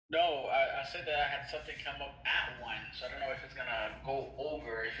No, I said that I had something come up at 1, so I don't know if it's gonna go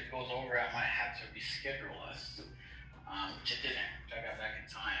over. If it goes over, I might have to reschedule us. Which it didn't. Which I got back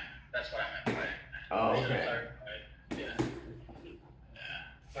in time. That's what I meant by it. I Oh, should have okay. clarified. Yeah,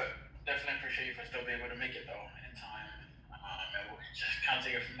 yeah. But definitely appreciate you for still being able to make it though in time. And we'll just kind of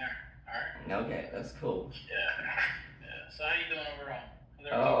take it from there. All right. Okay, that's cool. Yeah. Yeah. So how you doing overall? How's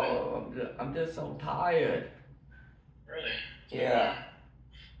everything been? Oh, I'm just so tired. Really? What's going Yeah. on?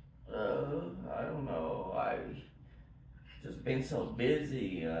 I don't know. I just been so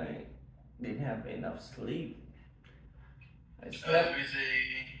busy. I didn't have enough sleep. I slept. Busy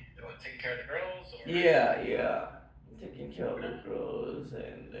taking care of the girls or? Yeah, yeah. Taking care of Okay. the girls,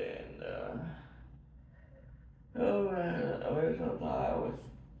 and then oh man, I was so tired. I was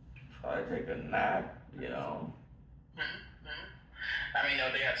trying to take a nap. Mm-hmm. Mm-hmm. I mean,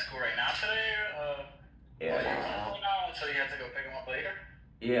 they at school right now today, or is it Yeah, school now, so you have to go pick them up later?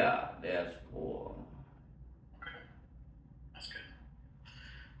 yeah. That's cool. Okay, that's good.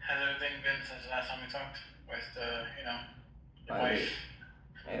 Has everything been since the last time we talked with your I wife? mean,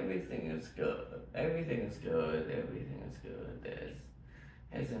 everything is good. Everything is good. Everything is good. There's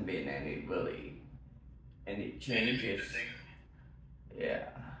hasn't been any Anything changes. to think, Yeah.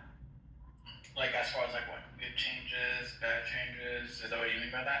 like as far as like what good changes, bad changes? Is that what you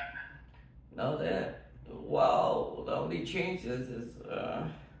mean by that? Know that? Well, the only changes is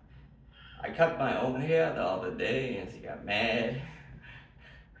I cut my own hair the other day and she got mad.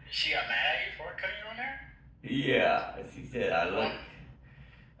 She got mad at you for cutting your own hair? Yeah, she said What?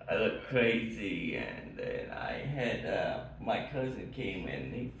 I look crazy, and then I had my cousin came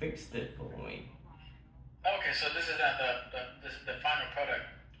and he fixed it for me. Okay, so this is not the final product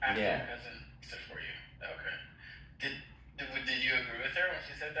after Yeah. your cousin fixed it for you. Okay. Did did you agree with her when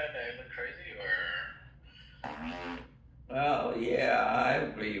she said that it looked crazy, or? Well, yeah, I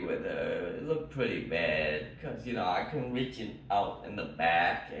agree with her. It looked pretty bad because I can reach it out in the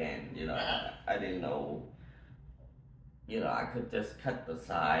back, and Uh-huh. I didn't know. I could just cut the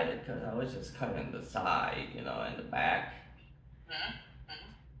side because I was just cutting the side, in the back. Uh-huh.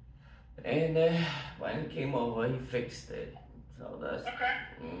 Uh-huh. And when he came over, he fixed it. So that's. Okay,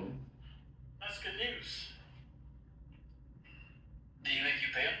 Mm, that's good news. Do you make you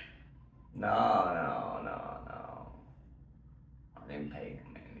pay him? no, no, no, no. I didn't pay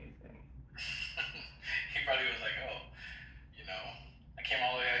him anything. He probably was like, oh, you know, I came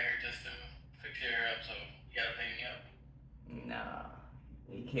all the way out here just to fix your hair up, so you gotta pay me up. Nah,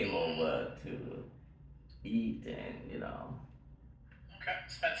 he came over to eat, and Okay.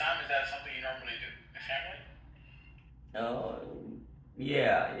 Spend time, is that something you normally do with family? Oh,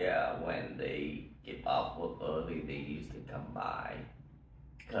 yeah, yeah. When they get off work early, they used to come by.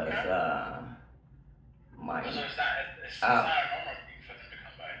 Cause Okay. my So it's uh not a normal thing for them to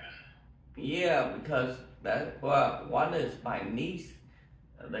come by then. yeah, because that well, one is my niece.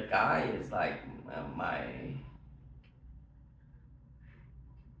 The guy is like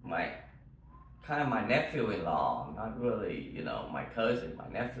my kind of my nephew-in-law, not really, my cousin, my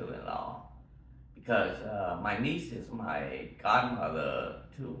nephew-in-law. Because my niece is my godmother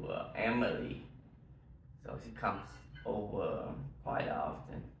to Emily, so she comes over quite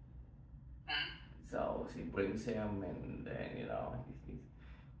often. Mm-hmm. So she brings him, and then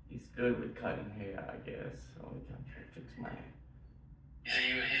he's good with cutting hair, I guess. So he can fix my hair. You say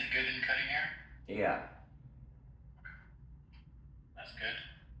he's good in cutting hair? Yeah. That's good.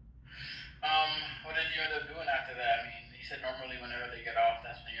 What did you end up doing after that? I mean, you said normally whenever they get off,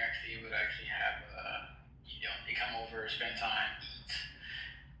 that's when you're actually able to actually have, they come over, spend time, eat,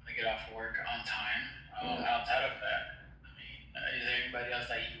 they get off work on time. Yeah. Outside of that, I mean, is there anybody else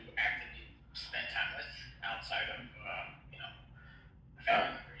that you actively spend time with outside of, Uh,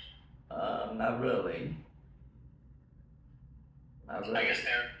 family members? not really. Not I really. guess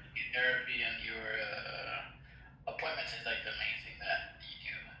therapy and your appointments is like the main thing that you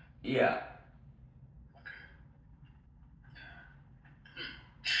do. Yeah. Okay. Hmm.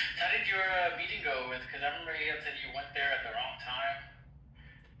 How did your meeting go with? Because I remember you had said you went there at the wrong time,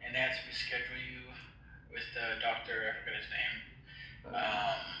 and they had to reschedule you with the doctor. I forget his name.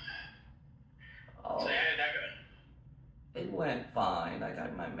 Um, so Oh, how did that go? it went fine. I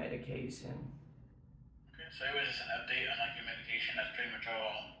got my medication. Okay, so it was just an update on like your medication. That's pretty much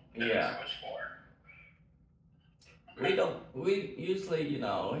all the Yeah. visit was for. We Okay. don't. We usually, we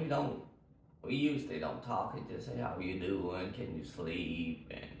don't. We usually don't talk. We just say how you doing, can you sleep,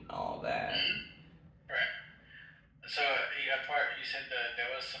 and all that. Mm-hmm. Right. So you said that there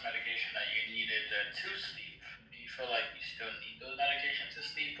was some medication that you needed to sleep. Do you feel like you still need those medications to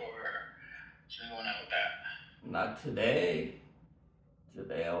sleep, or what's going on with that? Not today.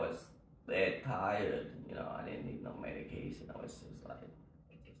 Today I was dead tired. I didn't need no medication. I was just like, I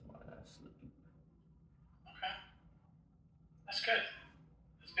just wanted to sleep. Okay, that's good.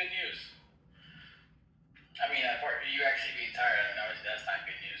 That's good news. I mean, apart you actually being tired, I mean, obviously that's not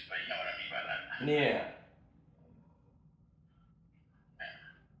good news, but you know what I mean by that. Yeah.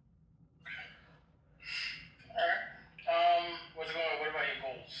 All right. What about your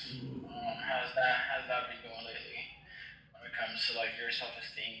goals? How's that been going lately? When it comes to like your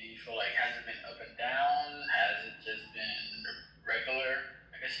self-esteem, do you feel like has it been up and down? Has it just been regular?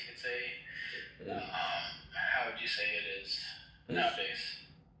 I guess you could say. How would you say it is nowadays?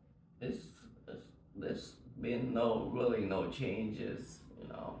 It's, there's been really no changes.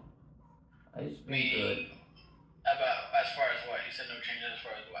 It's been good. About as far as what? You said no changes as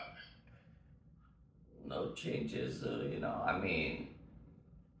far as what? No changes. I mean,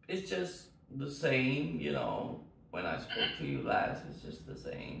 it's just the same. When I spoke to you last, it's just the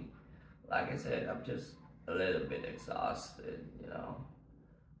same. Like I said, I'm just a little bit exhausted.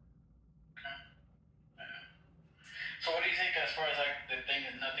 So what do you think as far as like the thing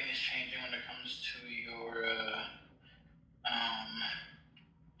that nothing is changing when it comes to your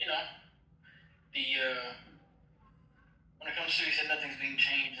you know the when it comes to you said nothing's being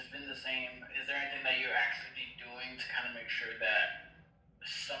changed, it's been the same. Is there anything that you're actively doing to kind of make sure that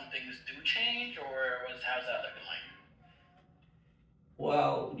some things do change, or how's that looking like?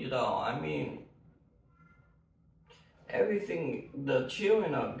 Well, I mean, everything. The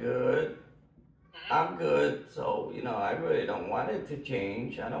children are good. I'm good, so I really don't want it to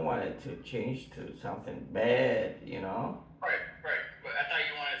change. I don't want it to change to something bad. Right. But I thought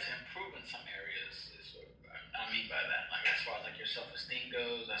you wanted to improve in some areas. Is what I mean by that. Like as far as like your self-esteem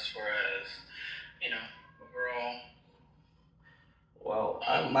goes, as far as overall. Well,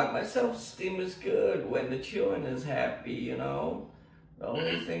 my self-esteem is good when the children is happy. The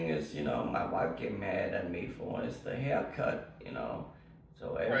only thing is, my wife get mad at me for is the haircut.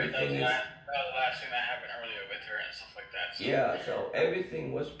 So everything is. That was the last thing that happened earlier with her and stuff like that. So. Yeah, so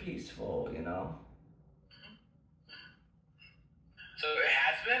everything was peaceful. So it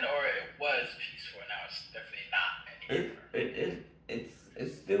has been, or it was peaceful. Now it's definitely not anymore.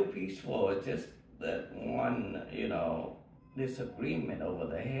 It's still peaceful. It's just that one, disagreement over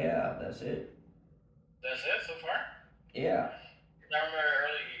the hair. That's it. That's it so far. Yeah. I remember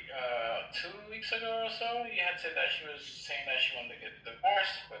 2 weeks ago or so, you had said that she was saying that she wanted to get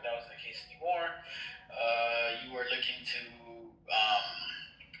divorced, but that wasn't the case anymore. You were looking to,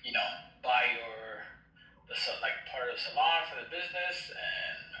 buy part of the salon for the business,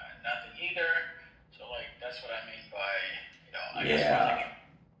 and nothing either. So that's what I mean by, I guess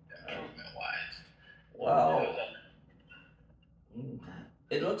improvement wise. Well,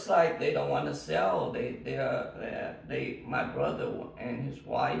 it looks like they don't want to sell. My brother and his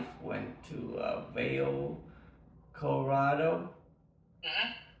wife went to Vail, Colorado.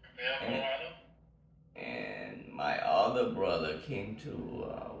 Vail, Colorado. And my other brother came to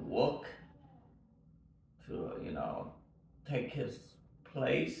work to, take his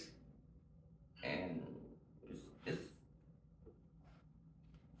place. And it's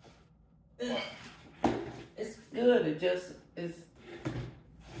good. It just is.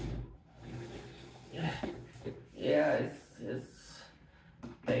 Yeah, it's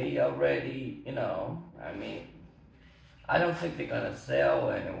they already, I mean, I don't think they're gonna sell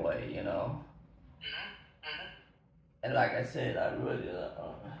anyway, And like I said, I really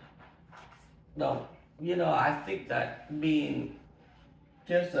no, I think that being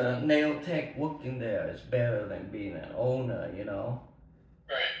just a nail tech working there is better than being an owner, Right. You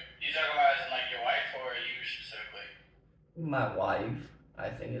talking about as in like your wife or you specifically? My wife. I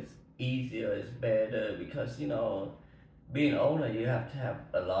think it's easier, it's better because being owner you have to have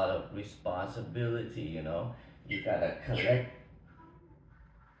a lot of responsibility. You gotta collect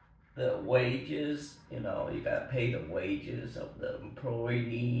the wages. You gotta pay the wages of the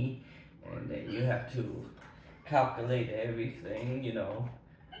employee, and then you have to calculate everything.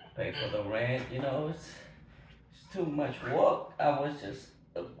 Pay for the rent. It's too much work. I was just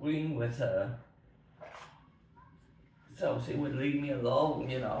agreeing with her. So she would leave me alone,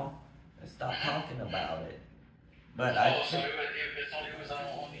 and stop talking about it. But so it was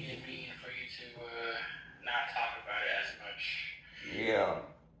only convenient for you to not talk about it as much. Yeah.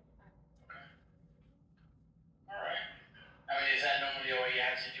 Okay. All right. I mean, is that normally what you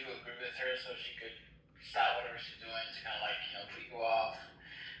have to do? Agree with her so she could stop whatever she's doing to kind of put you off,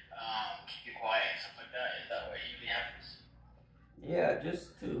 keep you quiet and stuff like that? Is that what usually happens? Yeah,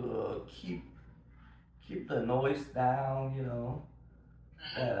 just to keep the noise down,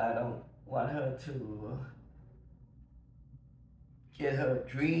 that I don't want her to get her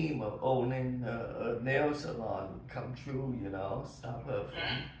dream of owning a nail salon come true, you know, stop her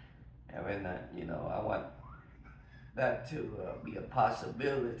from having that, you know, I want that to be a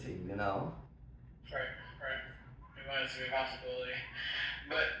possibility, you know. Right, right. We want it to be a possibility.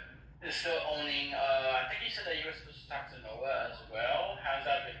 But it's still owning, I think you said that you were supposed to talk to Noah as well. How's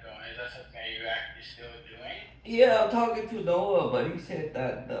that been going? Is that something that you're actually still doing? Yeah, I'm talking to Noah, but he said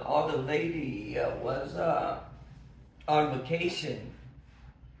that the other lady was on vacation.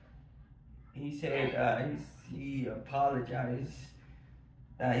 He said he apologized.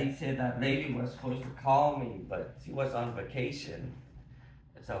 He said that lady was supposed to call me, but she was on vacation,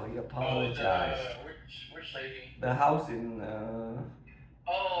 so he apologized. Oh, which lady? The house in.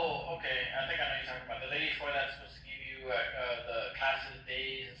 Oh, okay. I think I know you're talking about the lady for that's supposed to give you the classes,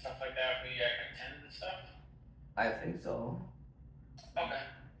 days, and stuff like that for you to attend and stuff. I think so. Okay.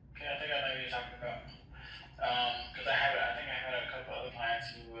 Okay, I think I know who you're talking about. Because I think I had a couple other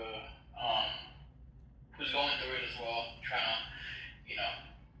clients who who's going through it as well, trying to, you know,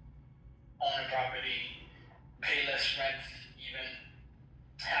 own a property, pay less rent, even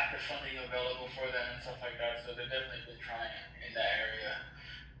have the funding available for them and stuff like that. So they've definitely been trying in that area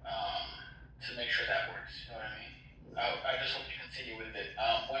to make sure that works. You know what I mean? I just hope you continue with it.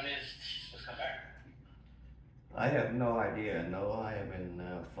 When is she supposed to come back? I have no idea. No, I haven't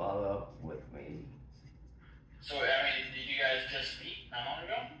followed up with me. So I mean, did you guys just meet not long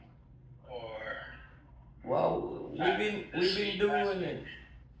ago, or? Well, we've been doing it.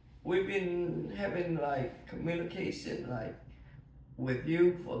 We've been having like communication like with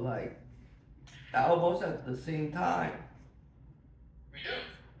you for like almost at the same time. We do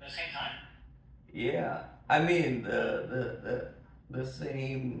at the same time. Yeah, I mean the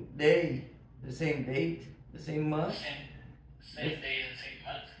same day, the same date, the same month. Same days and same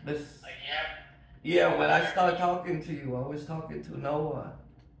month. This, Like you have. yeah, when I start talking to you, I was talking to Noah.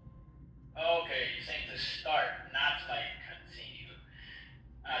 Oh, okay, you're saying to start, not to like continue.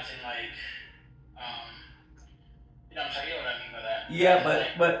 As in like, you know what I'm saying? You know what I mean by that. Yeah,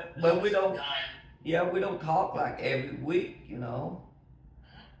 like, but we don't. Time. Yeah, we don't talk like every week, you know.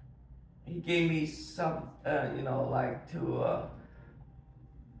 He gave me some, you know, like to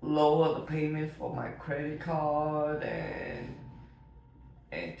lower the payment for my credit card and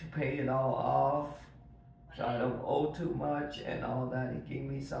to pay it all off, so I don't owe too much and all that. He gave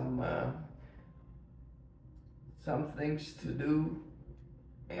me some things to do,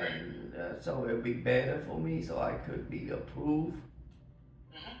 and so it'll be better for me, so I could be approved.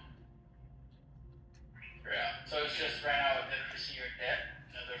 Yeah. So it's just right now decreasing your debt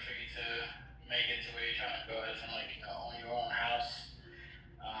in order for you to make it to where you're trying to go, as in like, you know, own your own house.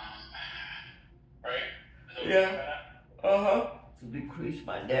 Right? Yeah. To decrease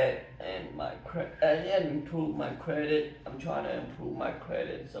my debt and my credit, and improve my credit. I'm trying to improve my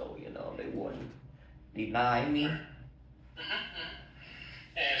credit, so you know they wouldn't deny me. And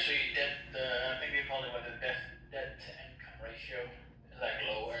so you I think they call it what the debt to income ratio is like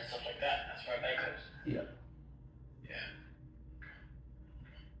lower and stuff like that. As far as that goes. Yeah. Yeah.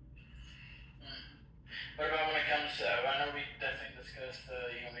 What about when it comes to? I know we definitely discussed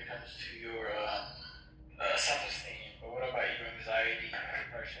you know, when it comes to your self-esteem, but what about your anxiety and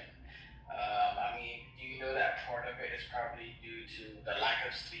depression? I mean, do you know that part of it is probably due to the lack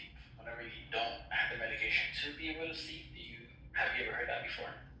of sleep? Whenever you don't have the medication to be able to sleep, have you ever heard that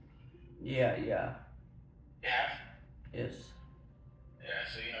before? Yeah. You have? Yes. Yeah,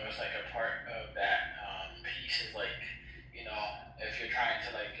 so you know, it's like a part of that piece is like, you know, if you're trying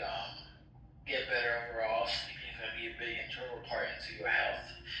to like get better overall, sleeping is gonna be a big integral part into your health.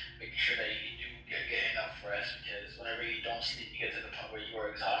 Making sure that you do get enough rest, because whenever you don't sleep, you get to the point where you are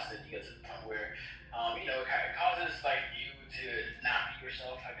exhausted. You get to the point where you know, it kind of causes like you to not be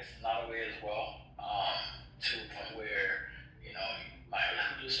yourself, I guess, in a lot of ways as well. To a point where, you know, you might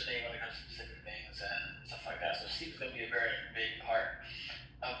hallucinate when it comes to specific things and stuff like that. So sleep is going to be a very big part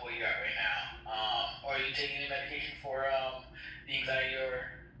of where you're at right now. Are you taking any medication for the anxiety or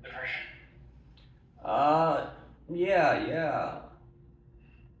depression? Yeah.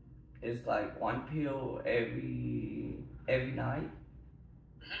 It's like one pill every night.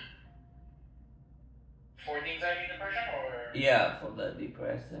 For the anxiety and depression, or? Yeah, for the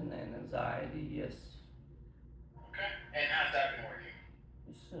depression and anxiety, yes. Okay. And how's that been working?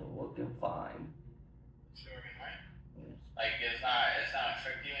 It's working fine. It's been working fine? Yes. Like it's not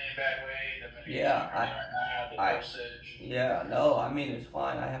affecting you in a bad way, the medication Yeah, the dosage? Yeah, no, I mean it's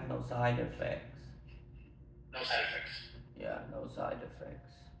fine. I have no side effects. No side effects? Yeah, no side effects.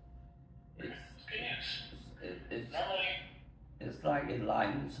 It's good news. It's normally like it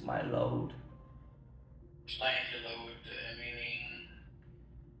lightens my load. lightens your load, meaning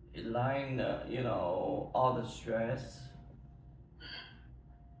line, all the stress.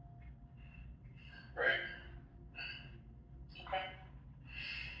 Right. Okay.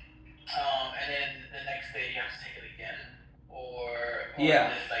 And then the next day you have to take it again, or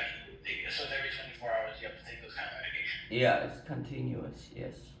Yeah, is like so it's every 24 hours you have to take those kind of medication. yeah, it's continuous.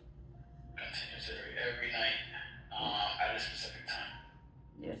 Yes, Continuous every night, at a specific time.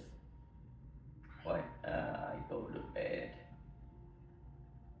 yes. When I go to bed.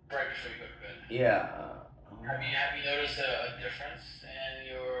 Right before you go to bed. Yeah. Have you noticed a difference in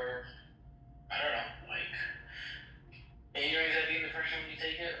your, I don't know, like injuries at the end of the person when you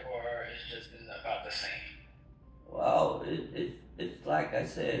take it, or it's just been about the same? Well, it's like I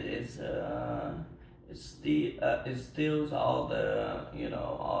said, it steals all the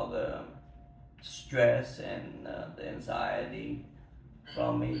all the stress and the anxiety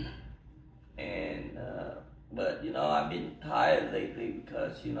from me, and but I've been tired lately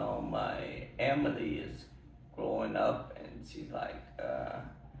because my Emily is growing up and she's like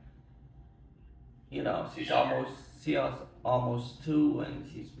she's almost 2 and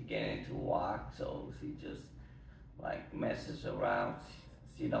she's beginning to walk, so she just like messes around.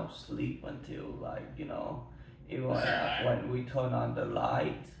 She don't sleep until like even when we turn off the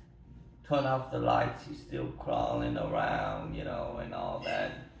light, she's still crawling around, and all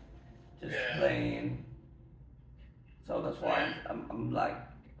that, just playing. So that's why I'm like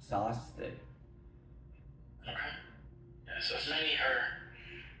exhausted. Okay. Yeah, so it's mainly her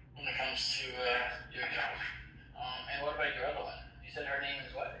when it comes to your job. And what about your other one? You said her name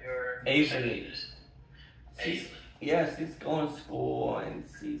is what? Your Avery. Avery. Yeah, she's going to school and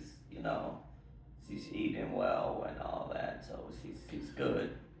she's eating well and all that, so she's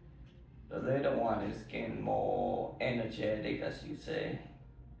good. The little one is getting more energetic, as you say.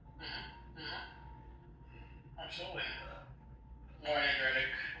 Absolutely. More energetic.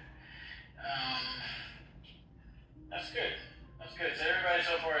 That's good. That's good. So everybody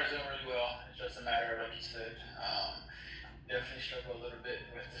so far is doing really well. It's just a matter of, like you said, definitely struggle a little bit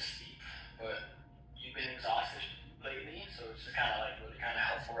with the sleep, but you've been exhausted lately, so it's just kind of like really kind of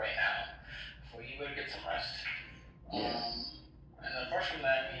helpful right now for you to get some rest. And apart from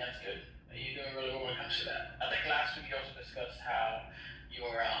that, I mean, that's good. You're doing really well when it comes to that. I think last week you also discussed how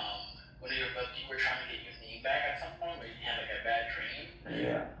your when you were trying to get your knee back at some point, where you had like a bad dream.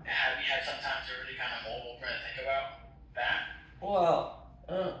 Yeah. Have you had some time to really kind of mull over and think about that? Well,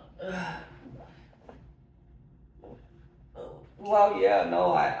 yeah,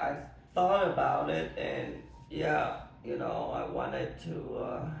 no, I thought about it, and yeah, I wanted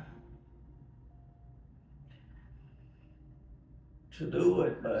to do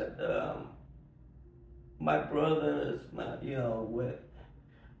it, but my brothers,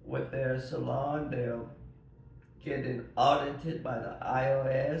 with their salon, they're getting audited by the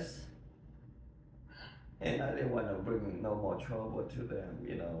IRS, and I didn't want to bring no more trouble to them,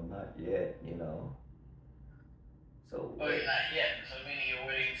 not yet, So. Oh, you're not yet. So meaning you're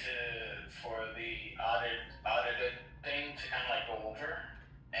waiting for the audited thing to kind of like go over,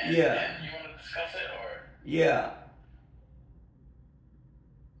 and then you want to discuss it, or? Yeah.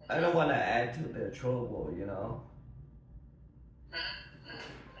 I don't want to add to their trouble, I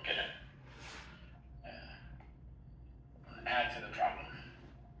get it. Add to the problem.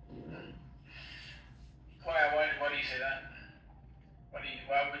 Why do you say that? Why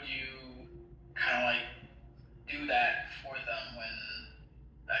would you kind of like do that for them when,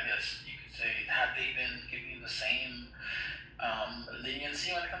 I guess you could say, have they been giving you the same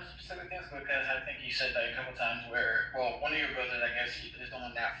leniency when it comes to specific things? Because I think you said that a couple times where, well, one of your brothers, I guess, is the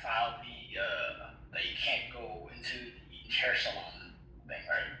one that filed that you can't go into the hair salon thing,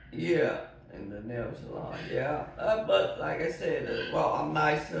 right? Yeah, in the nail salon, yeah. But like I said, I'm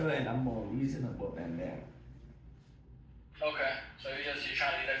nicer and I'm more reasonable than them. Okay, so you're definitely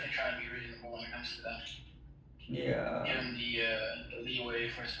trying to be reasonable when it comes to that. Yeah. Give them the leeway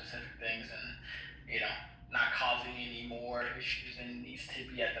for specific things, and not causing any more issues than it needs to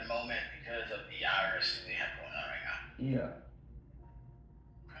be at the moment because of the IRS they have going on right now. Yeah.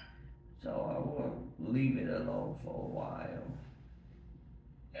 Okay. So I will leave it alone for a while.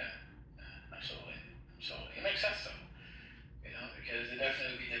 Yeah, absolutely. It makes sense though, because it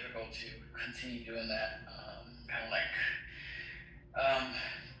definitely would be difficult to continue doing that, kind of like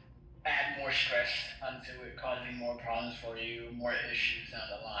add more stress onto it, causing more problems for you, more issues down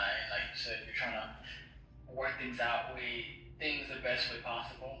the line. Like you said, you're trying to work things out, weigh things the best way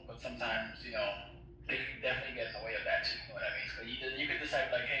possible, but sometimes, they can definitely get in the way of that too, you know what I mean? So you could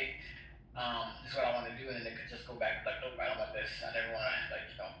decide like, hey, this is what I want to do, and then they could just go back like, nope, I don't want this. I never want to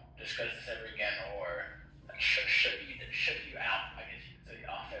discuss this ever again, or like shut you out, I guess you could say,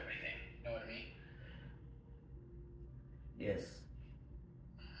 off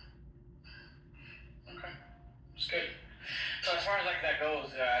think that goes?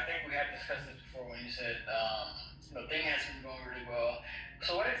 I think we had discussed this before when you said, thing has been going really well.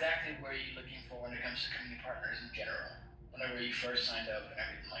 So what exactly were you looking for when it comes to community partners in general? Whenever you first signed up and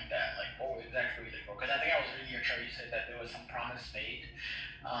everything like that, like what exactly were you looking for? Because I think I was reading your chart. You said that there was some promise made.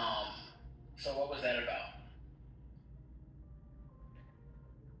 So what was that about?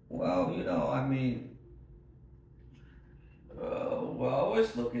 Well, I mean, well, I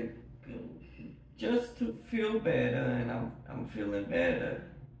was looking just to feel better, and I'm feeling better.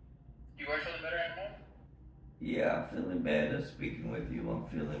 You are feeling better at the moment? Yeah, I'm feeling better. Speaking with you, I'm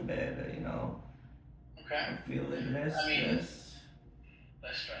feeling better. Okay. I'm feeling less stress.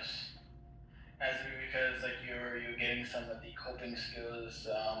 Less stress. Has to be because like you're getting some of the coping skills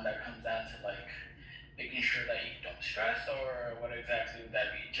that comes down to like making sure that you don't stress, or what exactly would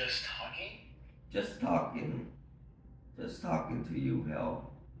that be? Just talking? Just talking. Just talking to you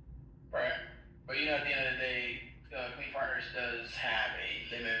help. Right. But at the end of the day, Community Partners does have a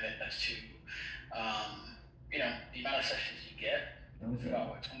limit as to, the amount of sessions you get. Okay. It's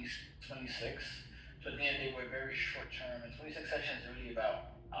about, 26? So at the end of the day, we're very short term, and 26 sessions is really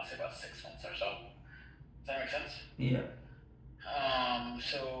about, I'll say about 6 months or so. Does that make sense? Yeah.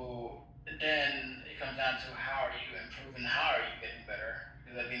 So then it comes down to how are you improving, how are you getting better?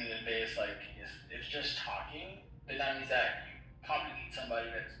 Because at the end of the day, it's like, if just talking, then that means that you probably need somebody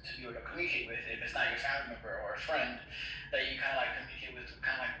to be able to communicate with. If it's not your family member or a friend that you kind of like communicate with,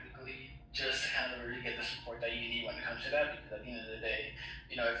 kind of like weekly, just to kind of really get the support that you need when it comes to that. Because at the end of the day,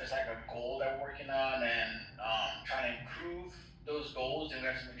 if it's like a goal that we're working on and trying to improve those goals, then we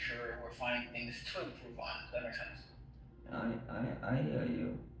have to make sure we're finding things to improve on. Does that make sense? I hear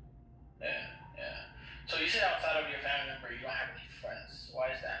you. Yeah. So you said outside of your family member, you don't have any friends.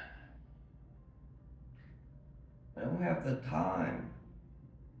 Why is that? I don't have the time.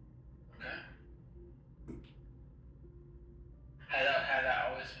 Okay. Has that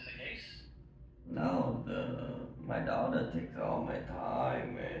always been the case? No, my daughter takes all my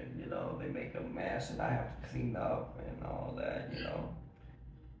time, and they make a mess, and I have to clean up and all that,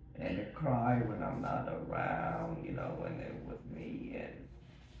 and they cry when I'm not around, when they're with me, and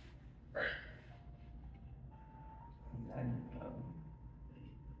right.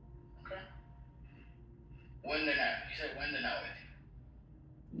 Okay. When they're not, you said when they're not with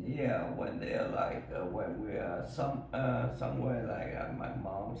you. Yeah, when they're like when we're somewhere like at my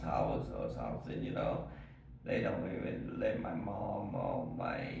mom's house or something, they don't even let my mom or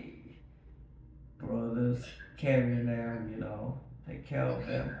my brothers carry them, take care of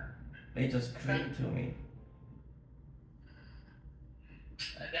them. They just cling to me.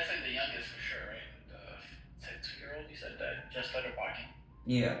 Definitely the youngest for sure, right? The 2-year-old, you said that just started walking.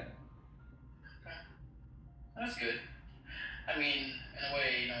 Yeah. Okay. That's good. I mean, in a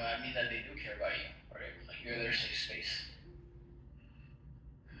way, that means that they do care about you, right? Like you're their safe space.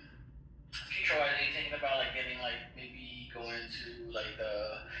 Future-wise, are you thinking about like getting like maybe going to like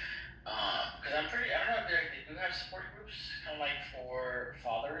the because I don't know if they do have support groups kind of like for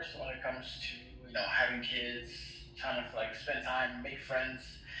fathers when it comes to having kids, trying to like spend time, make friends.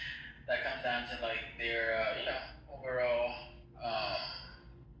 That comes down to like their overall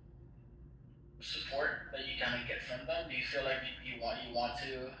support that you kind of get from them. Do you feel like you want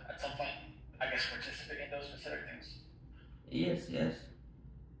to at some point, I guess, participate in those specific things? Yes.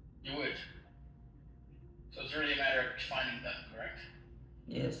 You would. So it's really a matter of finding them, correct?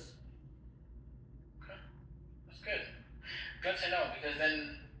 Yes. Okay, that's good. Good to know, because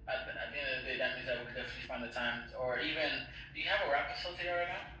then at the end of the day, that means that we could definitely find the time, or even, do you have a rap facilitator right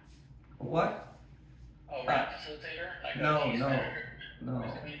now? What? A rap facilitator? Like no.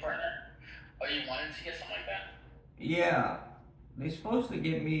 community partner? Oh, you wanted to get something like that? Yeah, they're supposed to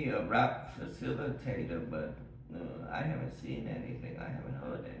give me a rap facilitator, but I haven't seen anything. I haven't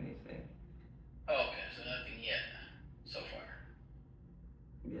heard anything. Oh, okay, so nothing yet, so far.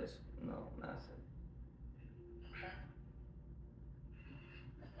 Yes, no, nothing. Okay.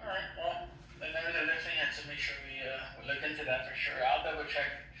 Alright, well, then I definitely have to make sure we look into that for sure. I'll double check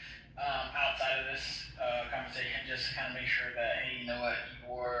outside of this conversation, just kind of make sure that, hey, you know what,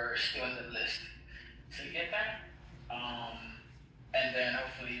 you're still in the list to get that. And then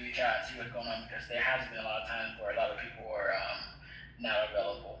hopefully we try to see what's going on, because there has been a lot of times where a lot of people are not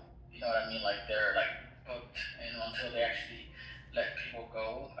available. You know what I mean? Like they're like booked, and until they actually let people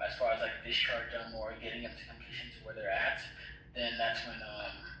go, as far as like discharge them or getting them to completion to where they're at, then that's when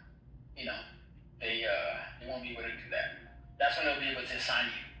they won't be able to do that. That's when they'll be able to assign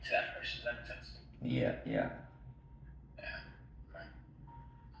you to that person. Does that make sense? Yeah. Yeah. Okay.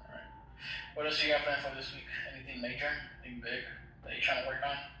 All right. What else you got planned for this week? Anything major? Anything big that you're trying to work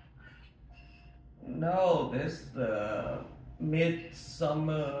on? No, this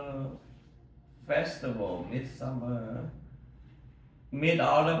midsummer festival,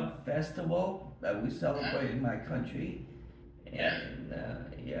 mid-autumn festival that we celebrate in my country, Yeah. and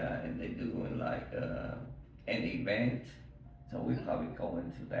yeah, and they're doing like an event, so we probably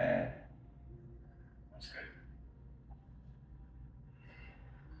going to that. That's good.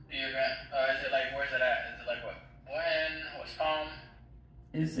 The event, is it like, where's it at? Is it like what? When? What's Palm?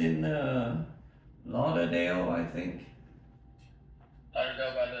 It's in Lauderdale, I think.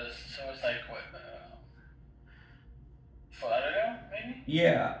 Lauderdale by the, so it's like what? Fort Lauderdale, maybe?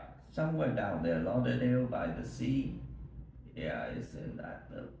 Yeah, somewhere down there, Lauderdale by the sea. Yeah, it's in at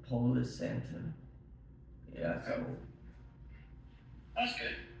the Police Center. Yeah, so. That's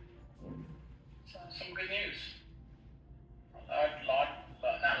good. Some good news. Not Laud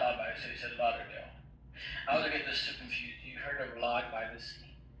by the Sea, you said Lauderdale. I always get this too confused. You heard of Laud by the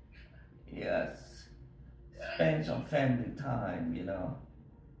Sea? Yes. Yeah. Spend some family time, you know.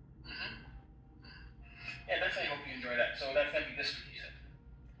 Yeah, definitely hope you enjoy that. So that's gonna be this week, you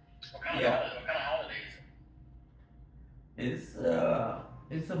said. What kind of holidays?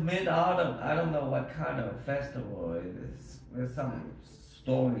 It's a mid-autumn. I don't know what kind of festival it is. There's some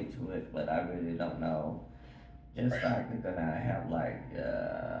story to it, but I really don't know. Just Right. like they're gonna have like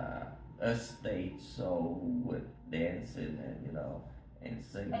a stage show with dancing and and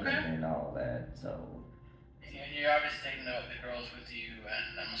singing and all that. So You're obviously taking the girls with you,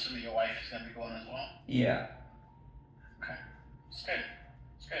 and I'm assuming your wife is gonna be going as well. yeah. Okay, it's good.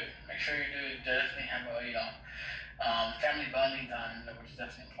 It's good. Make sure you do definitely have a family bonding time, which is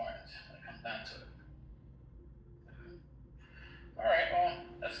definitely important when it comes down to it. All right, well,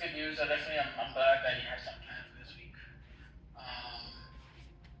 that's good news. I'm glad that you have some